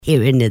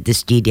Here in the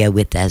studio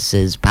with us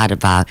as part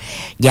of our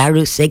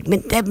Yawuru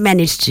segment. They've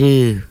managed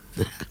to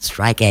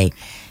strike a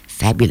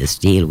fabulous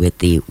deal with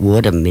the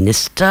Water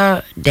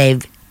Minister,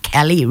 Dave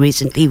Kelly,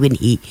 recently when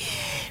he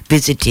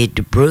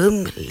visited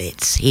Buru.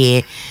 Let's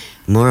hear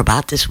more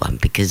about this one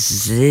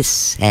because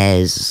this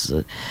has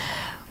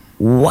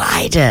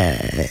wider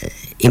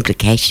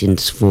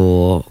implications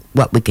for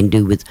what we can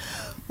do with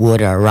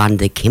water around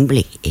the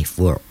Kimberley if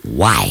we're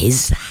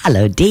wise.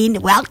 Hello,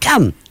 Dean.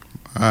 Welcome.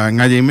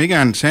 Ngaji Mega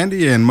and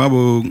Sandy and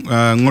Mabu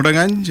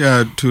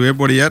Ngodaganj to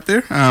everybody out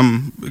there.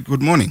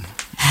 Good morning.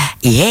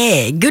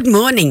 Yeah, good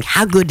morning.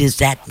 How good is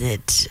that?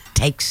 It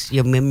takes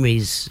your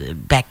memories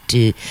back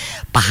to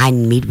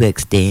behind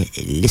Meadworks there,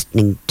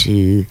 listening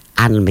to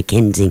Arnold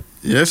Mackenzie.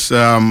 Yes,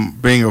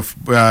 being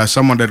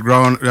someone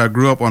that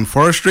grew up on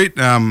Forest Street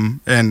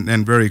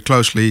and very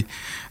closely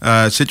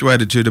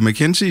situated to the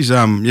Mackenzies,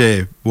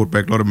 brought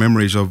back a lot of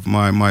memories of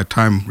my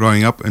time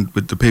growing up and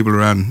with the people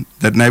around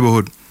that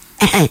neighbourhood.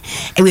 And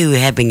we were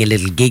having a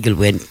little giggle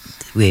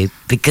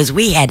because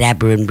we had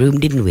ABBA in Buru,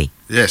 didn't we?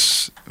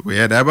 Yes, we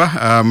had ABBA,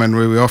 and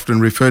we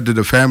often referred to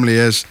the family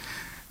as,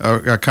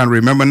 I can't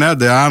remember now,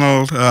 the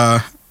Arnold,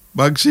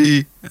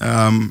 Bugsy,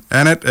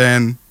 Annette,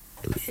 and...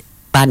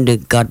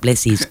 Bandu, God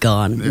bless, he's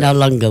gone, no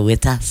longer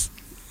with us.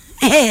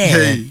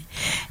 Hey.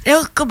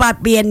 Talk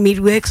about being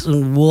Meadworks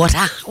and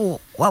water.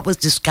 What was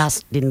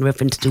discussed in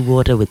reference to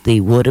water with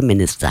the Water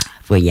Minister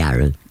for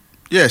Yawuru?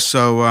 Yes,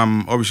 so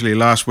obviously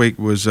last week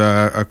was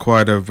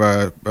quite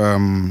a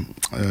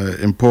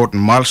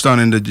important milestone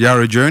in the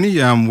Yawuru journey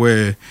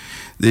where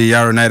the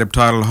Yawuru Native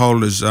title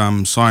holders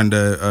signed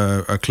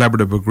a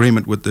collaborative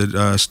agreement with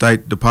the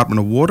State Department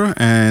of Water,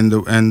 and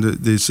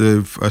this,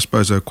 I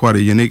suppose, quite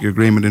a unique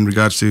agreement in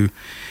regards to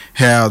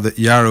how the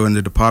Yawuru and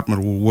the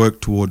department will work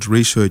towards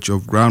research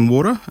of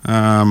groundwater,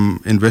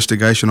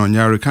 investigation on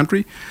Yawuru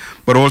country,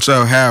 but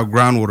also how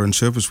groundwater and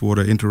surface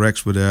water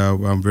interacts with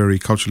our very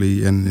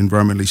culturally and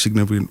environmentally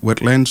significant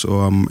wetlands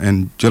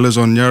and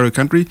jillas on Yawuru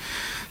country.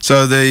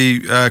 So the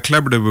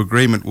collaborative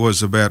agreement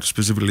was about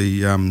specifically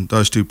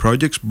those two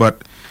projects,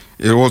 but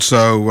it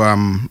also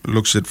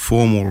looks at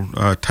formal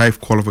TAFE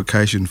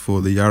qualification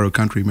for the Yawuru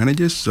country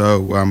managers.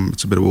 So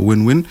it's a bit of a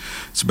win-win.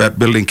 It's about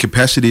building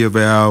capacity of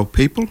our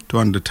people to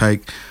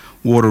undertake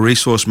water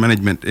resource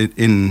management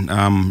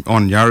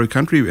on Yawuru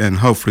country, and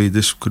hopefully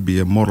this could be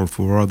a model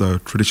for other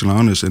traditional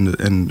owners in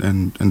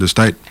the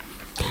state.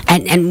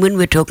 And when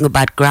we're talking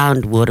about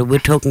groundwater, we're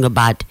talking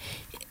about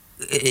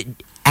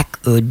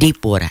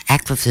deep water,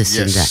 aquifers,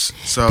 yes,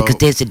 because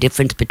there's a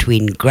difference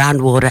between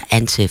groundwater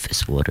and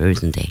surface water,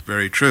 isn't there?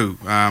 Very true.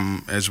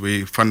 As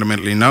we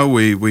fundamentally know,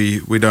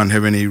 we don't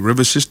have any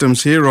river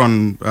systems here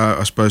on,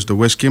 I suppose, the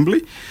West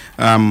Kimberley.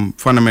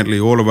 Fundamentally,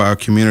 all of our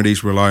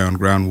communities rely on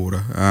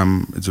groundwater.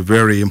 It's a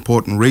very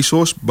important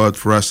resource, both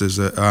for us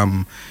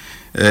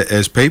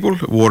as people.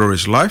 Water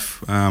is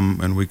life,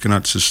 and we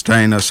cannot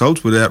sustain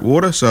ourselves without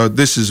water. So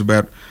this is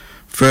about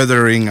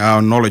furthering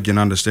our knowledge and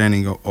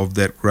understanding of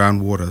that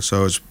groundwater.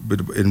 So it's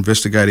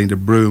investigating the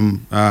Buru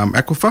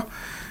aquifer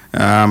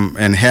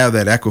and how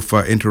that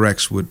aquifer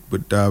interacts with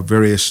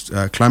various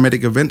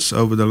climatic events.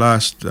 Over the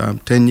last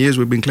 10 years,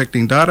 we've been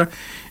collecting data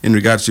in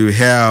regards to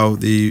how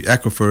the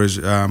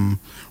aquifer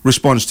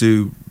responds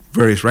to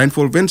various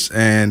rainfall events,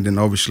 and then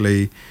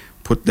obviously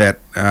put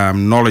that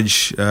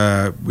knowledge,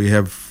 we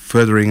have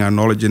furthering our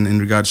knowledge in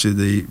regards to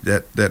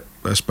that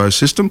I suppose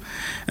system,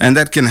 and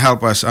that can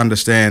help us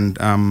understand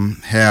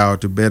how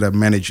to better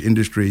manage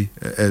industry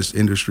as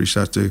industry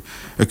starts to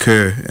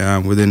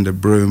occur within the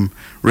Buru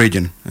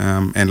region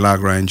and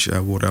Lagrange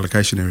water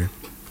allocation area.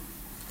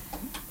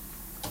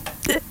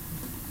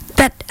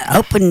 That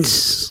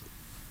opens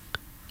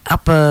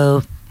up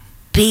a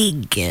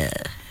big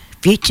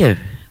future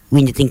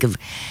when you think of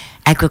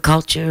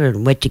agriculture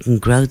and what you can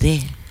grow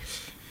there.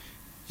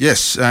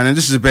 Yes, and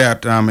this is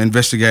about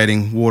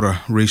investigating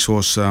water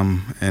resource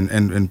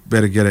and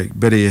better,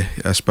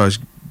 I suppose,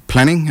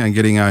 planning and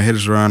getting our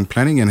heads around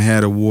planning and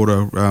how the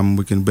water,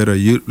 we can better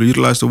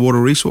utilize the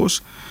water resource.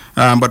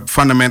 But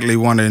fundamentally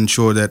want to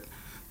ensure that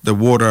the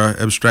water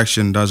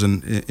abstraction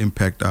doesn't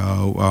impact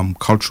our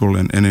cultural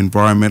and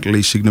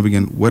environmentally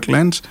significant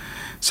wetlands.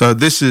 So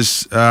this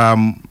is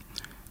a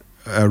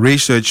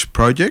research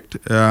project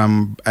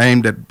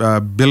aimed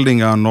at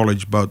building our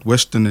knowledge, both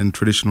Western and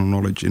traditional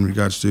knowledge, in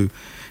regards to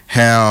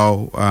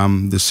how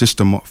the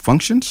system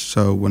functions.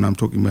 So when I'm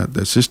talking about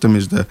the system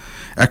is the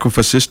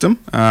aquifer system,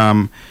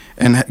 and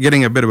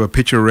getting a bit of a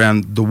picture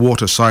around the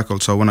water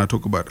cycle. So when I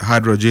talk about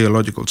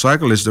hydrogeological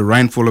cycle, is the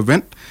rainfall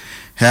event,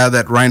 how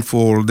that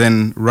rainfall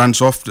then runs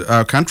off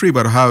our country,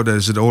 but how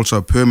does it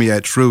also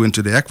permeate through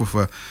into the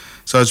aquifer.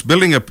 So it's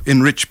building an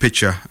enriched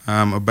picture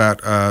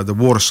about the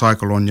water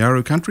cycle on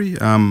Yawuru country.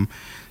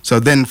 So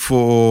then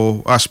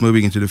for us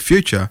moving into the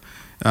future,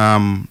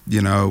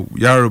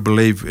 Yawuru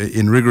believe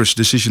in rigorous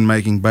decision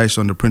making based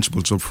on the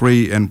principles of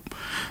free and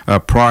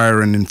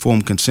prior and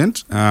informed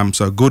consent.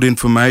 So good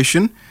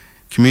information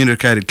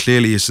communicated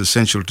clearly is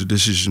essential to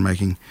decision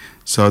making.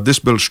 So this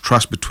builds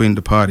trust between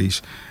the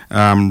parties.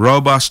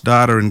 Robust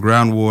data in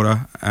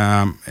groundwater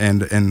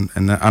and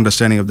the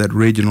understanding of that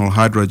regional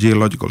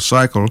hydrogeological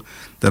cycle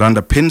that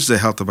underpins the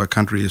health of our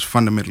country is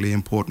fundamentally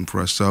important for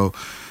us. So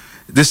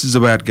this is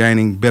about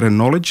gaining better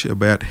knowledge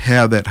about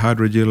how that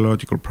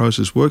hydrogeological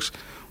process works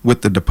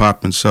with the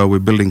department. So we're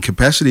building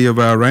capacity of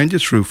our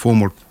rangers through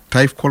formal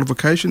TAFE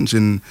qualifications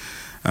in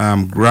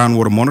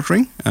groundwater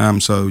monitoring.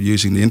 So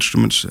using the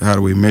instruments, how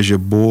do we measure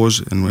bores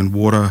and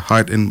water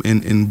height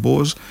in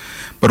bores,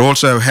 but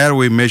also how do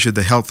we measure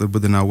the health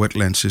within our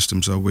wetland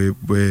system. So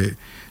we're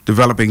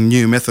developing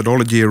new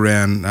methodology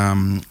around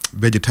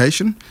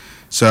vegetation.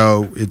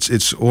 So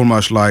it's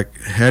almost like,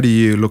 how do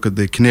you look at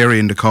the canary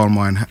in the coal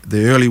mine,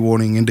 the early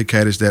warning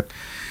indicators that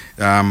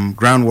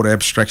groundwater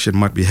abstraction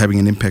might be having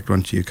an impact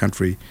onto your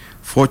country.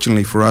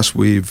 Fortunately for us,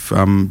 we've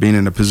been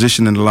in a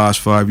position in the last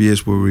 5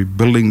 years where we're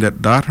building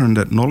that data and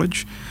that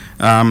knowledge.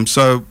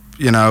 So,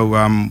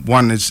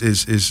 one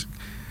is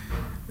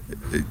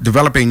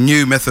developing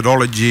new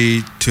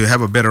methodology to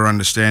have a better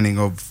understanding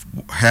of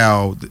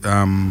how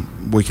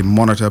we can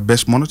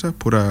best monitor,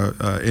 put our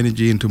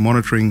energy into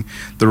monitoring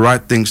the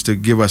right things to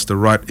give us the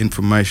right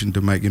information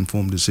to make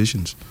informed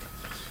decisions.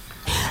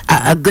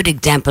 A good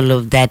example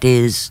of that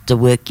is the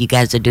work you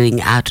guys are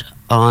doing out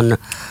on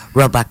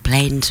Roebuck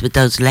Plains with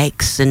those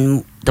lakes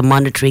and the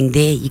monitoring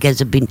there. You guys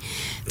have been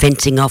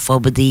fencing off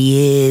over the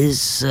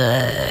years,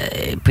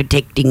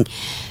 protecting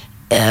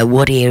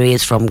water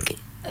areas from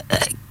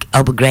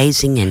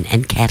overgrazing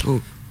and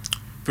cattle.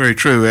 Very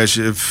true. As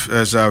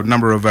a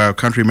number of our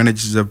country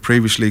managers have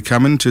previously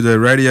come into the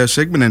radio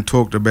segment and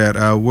talked about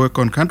our work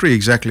on country,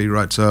 exactly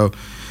right. So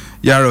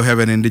Yawuru have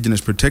an Indigenous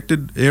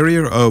protected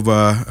area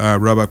over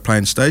Roebuck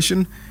Plains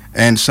Station,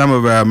 and some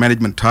of our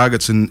management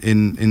targets in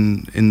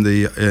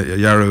the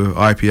Yawuru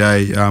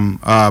IPA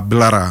are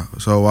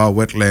Bilara, so our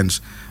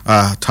wetlands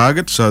are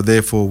targets. So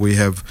therefore we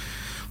have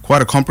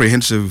quite a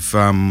comprehensive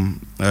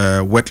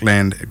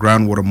wetland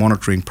groundwater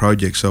monitoring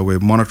project. So we're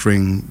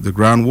monitoring the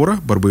groundwater,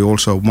 but we're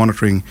also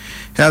monitoring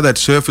how that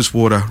surface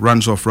water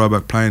runs off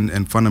Roebuck Plain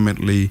and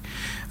fundamentally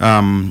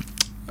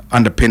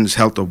underpins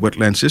health of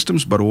wetland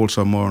systems, but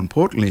also more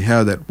importantly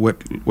how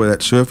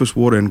that surface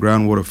water and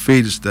groundwater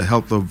feeds the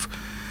health of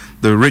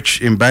the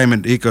rich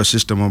embayment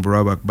ecosystem of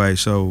Roebuck Bay.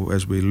 So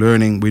as we're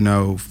learning, we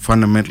know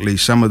fundamentally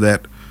some of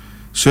that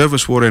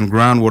surface water and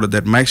groundwater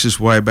that makes its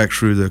way back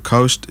through the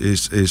coast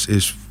is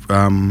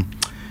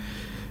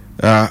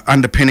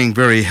underpinning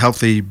very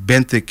healthy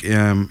benthic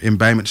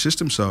embayment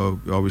systems. So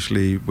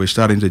obviously we're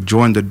starting to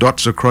join the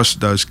dots across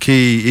those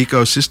key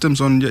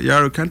ecosystems on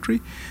Yawuru country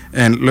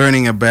and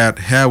learning about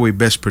how we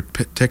best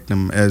protect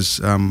them as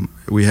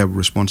we have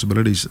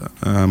responsibilities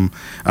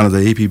under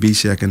the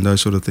EPBC Act and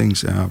those sort of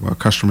things, our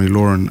customary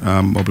law and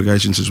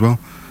obligations as well.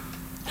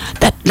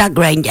 That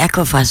Lagrange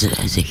aquifer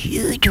is a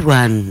huge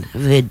one.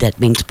 I've heard that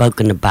being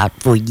spoken about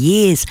for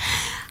years.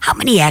 How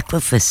many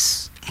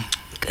aquifers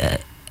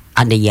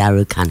under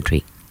Yawuru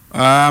country?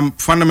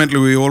 Fundamentally,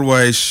 we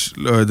always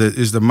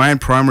is the main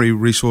primary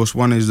resource.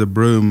 One is the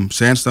Broome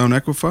sandstone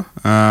aquifer.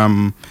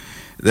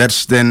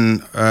 That's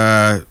then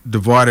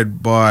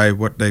divided by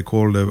what they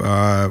call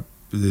the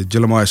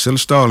Gillamai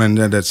siltstone, and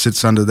then that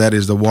sits under that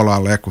is the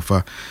Wallal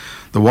aquifer.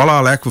 The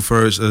Wallal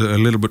aquifer is a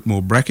little bit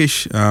more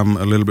brackish, a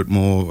little bit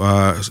more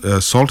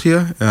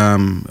saltier,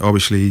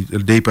 obviously a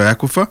deeper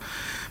aquifer.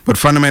 But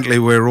fundamentally,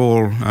 we're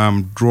all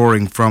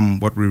drawing from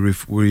what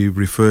we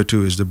refer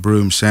to as the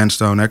Broome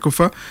sandstone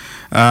aquifer.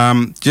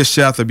 Just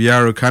south of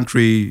Yawuru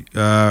country,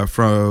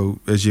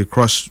 as you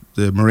cross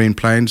the marine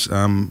plains,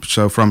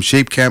 so from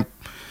Sheep Camp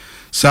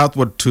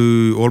southward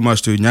to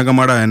almost to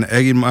Nyangamara and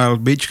Agimile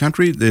Beach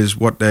country, there's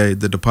what the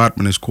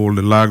department is called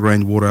the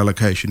Lagrange Water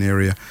Allocation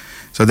Area.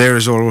 So there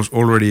is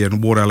already a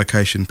water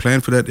allocation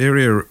plan for that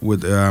area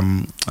with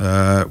a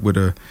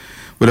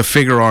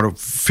figure out of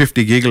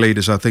 50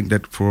 gigalitres, I think,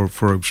 that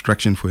for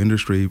abstraction for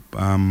industry.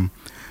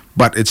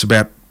 But it's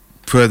about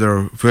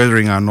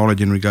furthering our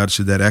knowledge in regards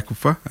to that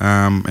aquifer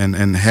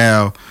and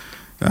how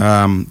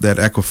that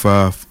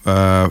aquifer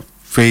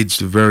feeds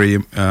the very,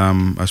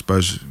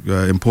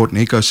 important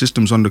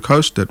ecosystems on the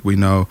coast that we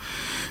know,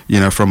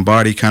 from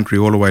Bardi country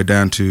all the way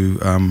down to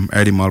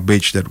 80 Mile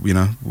Beach, that,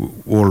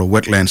 all the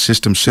wetland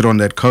systems sit on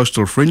that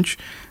coastal fringe.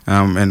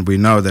 And we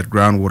know that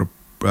groundwater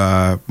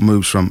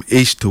moves from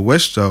east to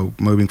west, so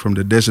moving from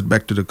the desert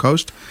back to the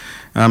coast.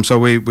 So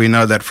we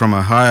know that from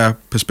a higher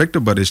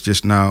perspective, but it's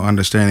just now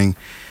understanding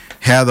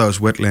how those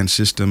wetland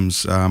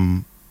systems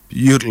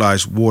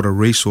utilize water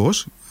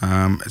resource,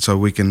 so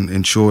we can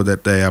ensure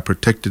that they are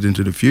protected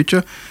into the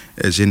future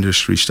as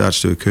industry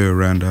starts to occur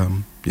around,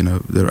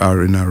 there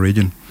are in our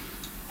region.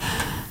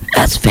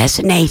 That's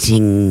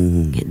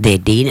fascinating there,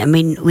 Dean. I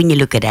mean, when you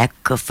look at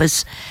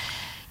aquifers,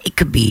 it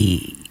could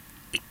be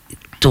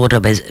thought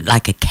of as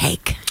like a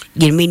cake.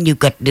 You mean you've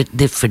got the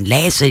different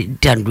layers, so you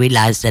don't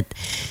realize that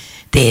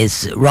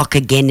there's rock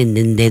again and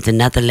then there's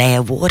another layer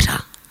of water.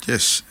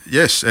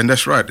 Yes, and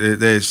that's right.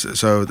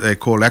 So they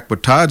call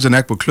aquithards and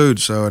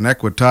aquicludes. So an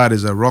aquitard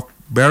is a rock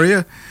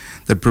barrier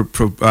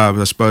that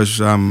I suppose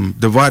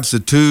divides the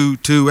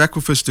two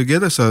aquifers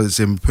together, so it's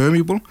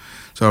impermeable.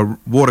 So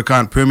water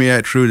can't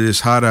permeate through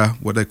this harder,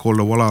 what they call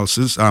the Wallal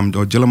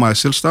or Gillamai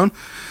siltstone.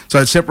 So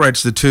it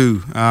separates the two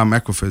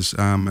aquifers,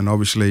 and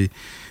obviously,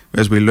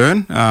 as we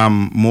learn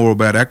more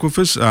about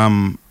aquifers,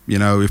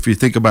 if you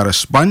think about a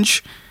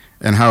sponge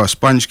and how a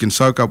sponge can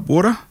soak up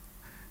water,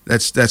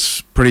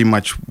 that's pretty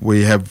much when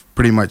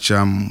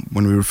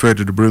we refer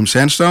to the Broome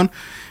sandstone.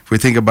 If we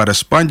think about a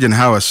sponge and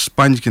how a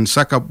sponge can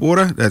suck up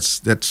water,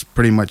 that's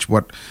pretty much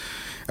what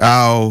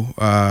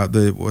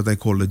what they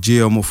call the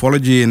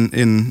geomorphology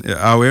in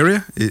our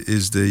area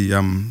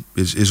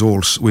is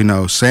all we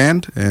know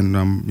sand and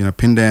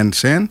Pindan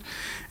sand,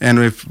 and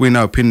if we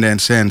know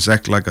Pindan sands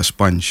act like a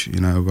sponge,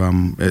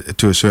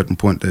 to a certain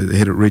point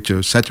they reach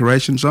a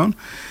saturation zone.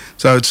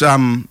 So it's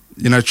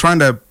trying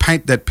to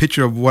paint that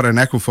picture of what an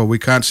aquifer. We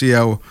can't see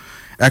our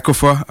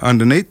aquifer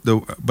underneath,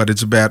 but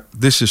it's about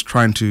this is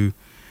trying to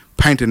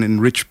paint an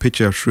enriched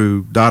picture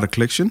through data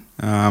collection.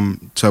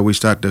 So we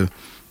start to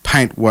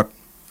paint what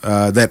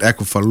that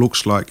aquifer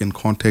looks like in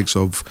context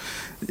of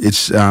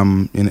its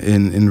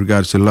in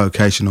regards to the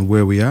location of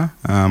where we are.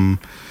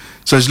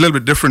 So it's a little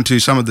bit different to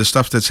some of the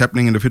stuff that's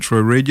happening in the Fitzroy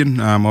region.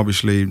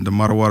 Obviously, the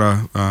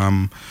Marawara,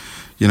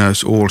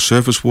 it's all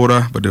surface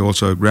water, but they're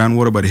also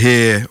groundwater. But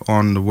here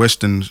on the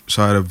western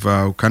side of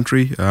our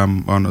country,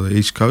 on the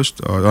east coast,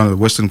 or on the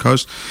western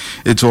coast,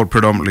 it's all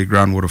predominantly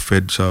groundwater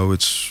fed. So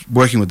it's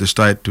working with the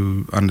state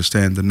to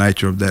understand the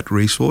nature of that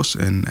resource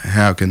and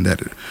how can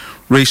that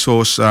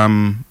resource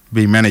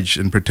be managed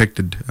and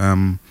protected.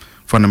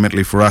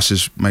 Fundamentally for us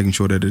is making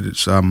sure that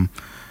it's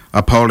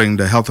upholding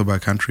the health of our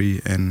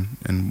country and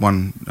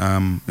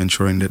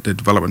ensuring that the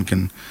development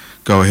can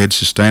go ahead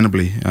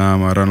sustainably.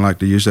 I don't like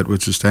to use that word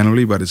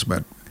sustainably, but it's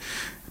about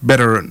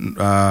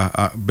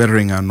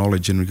bettering our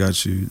knowledge in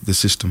regards to the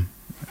system.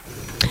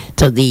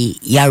 So the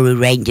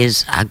Yawuru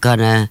Rangers are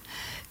gonna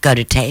go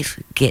to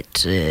TAFE,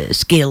 get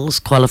skills,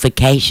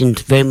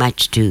 qualifications, very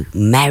much to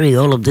marry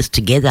all of this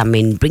together. I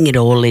mean, bring it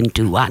all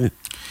into one.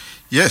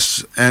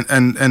 Yes,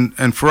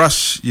 and for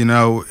us,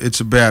 it's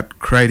about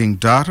creating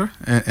data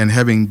and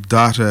having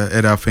data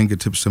at our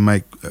fingertips to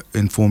make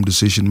informed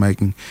decision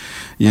making.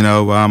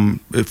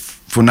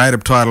 If for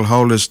native title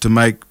holders to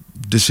make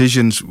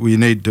decisions, we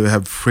need to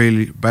have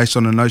based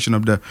on the notion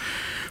of the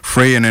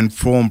free and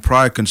informed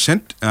prior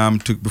consent.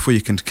 Before you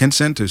can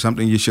consent to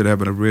something, you should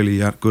have a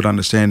really good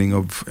understanding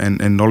of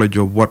and knowledge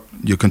of what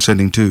you're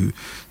consenting to.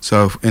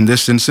 So in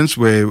this instance,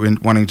 we're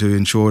wanting to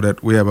ensure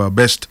that we have our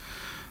best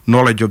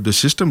knowledge of the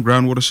system,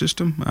 groundwater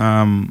system,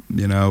 and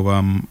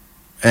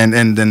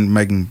then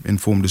making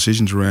informed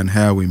decisions around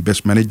how we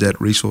best manage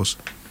that resource.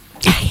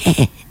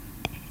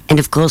 And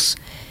of course,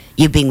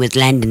 you being with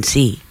Land and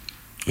Sea,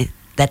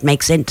 that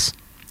makes sense.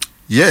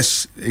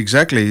 Yes,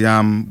 exactly.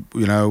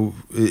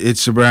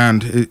 It's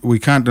around. We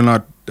can't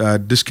not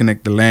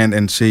disconnect the land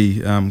and sea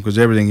because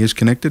everything is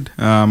connected.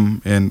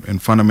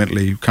 And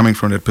fundamentally, coming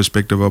from that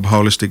perspective of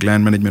holistic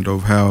land management,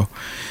 of how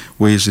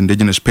we as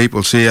Indigenous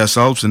people see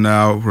ourselves and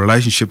our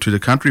relationship to the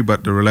country,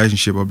 but the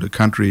relationship of the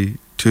country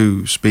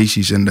to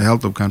species and the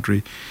health of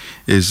country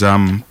is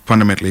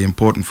fundamentally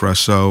important for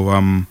us. So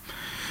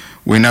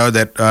we know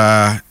that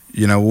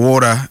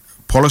water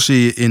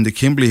policy in the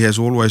Kimberley has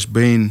always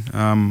been,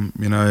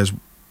 as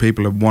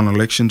people have won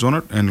elections on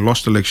it and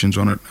lost elections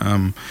on it.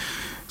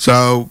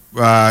 So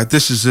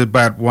this is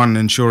about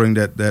ensuring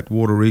that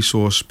water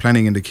resource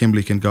planning in the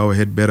Kimberley can go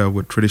ahead better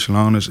with traditional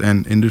owners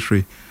and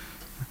industry.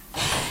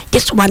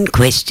 Just one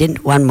question,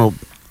 one more.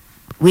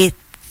 With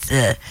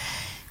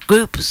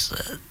groups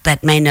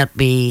that may not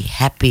be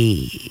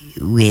happy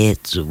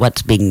with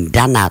what's being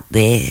done out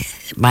there,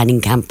 mining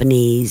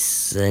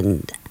companies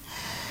and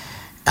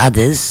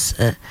others,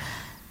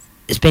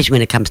 especially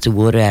when it comes to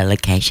water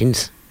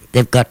allocations,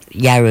 they've got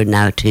Yawuru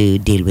now to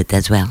deal with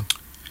as well.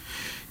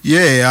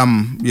 Yeah,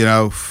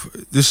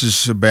 this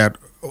is about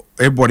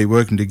everybody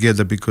working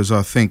together, because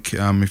I think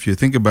if you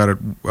think about it,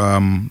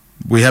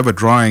 we have a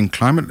drying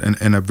climate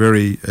and a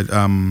very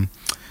so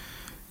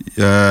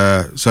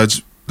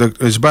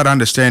it's about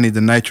understanding the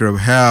nature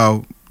of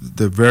how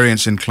the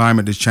variance in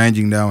climate is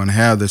changing now and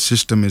how the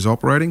system is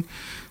operating.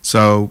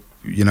 So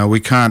we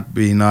can't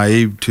be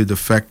naive to the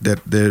fact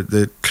that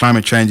the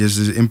climate change is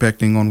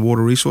impacting on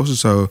water resources.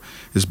 So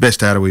it's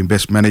best how do we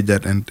best manage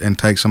that and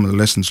take some of the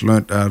lessons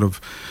learnt out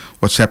of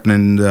what's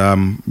happening.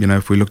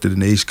 If we looked at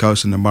the East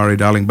Coast and the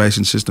Murray-Darling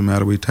Basin system, how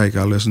do we take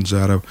our lessons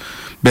out of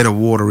better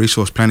water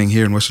resource planning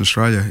here in Western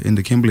Australia, in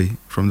the Kimberley,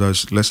 from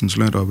those lessons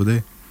learnt over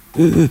there?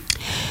 Mm-hmm.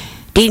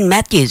 Dean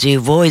Matthews,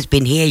 you've always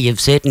been here.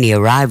 You've certainly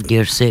arrived.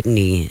 You're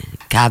certainly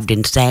carved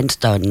in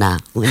sandstone now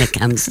when it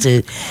comes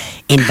to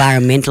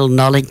environmental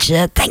knowledge.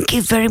 Thank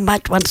you very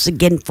much once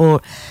again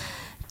for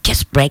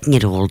just breaking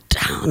it all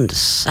down.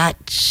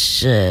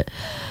 Such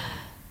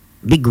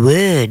big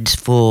words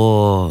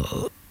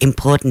for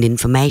important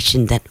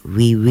information that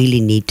we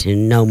really need to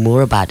know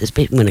more about,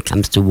 especially when it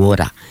comes to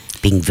water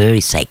being very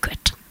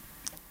sacred.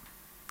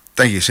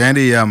 Thank you,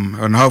 Sandy.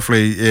 And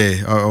hopefully,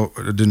 I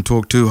didn't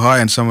talk too high,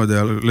 and some of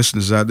the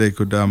listeners out there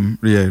could,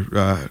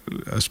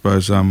 I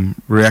suppose,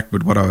 react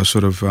with what I was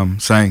sort of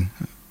saying.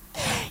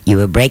 You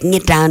were breaking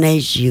it down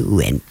as you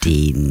went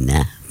in.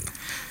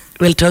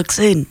 We'll talk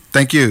soon.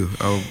 Thank you.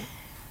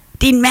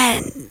 Dean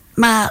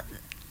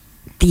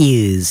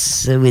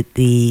Matthews with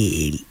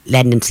the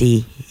Land and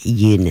Sea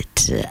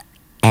Unit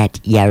at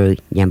Yawuru,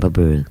 Nyamba,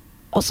 Buru.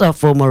 Also a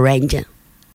former ranger.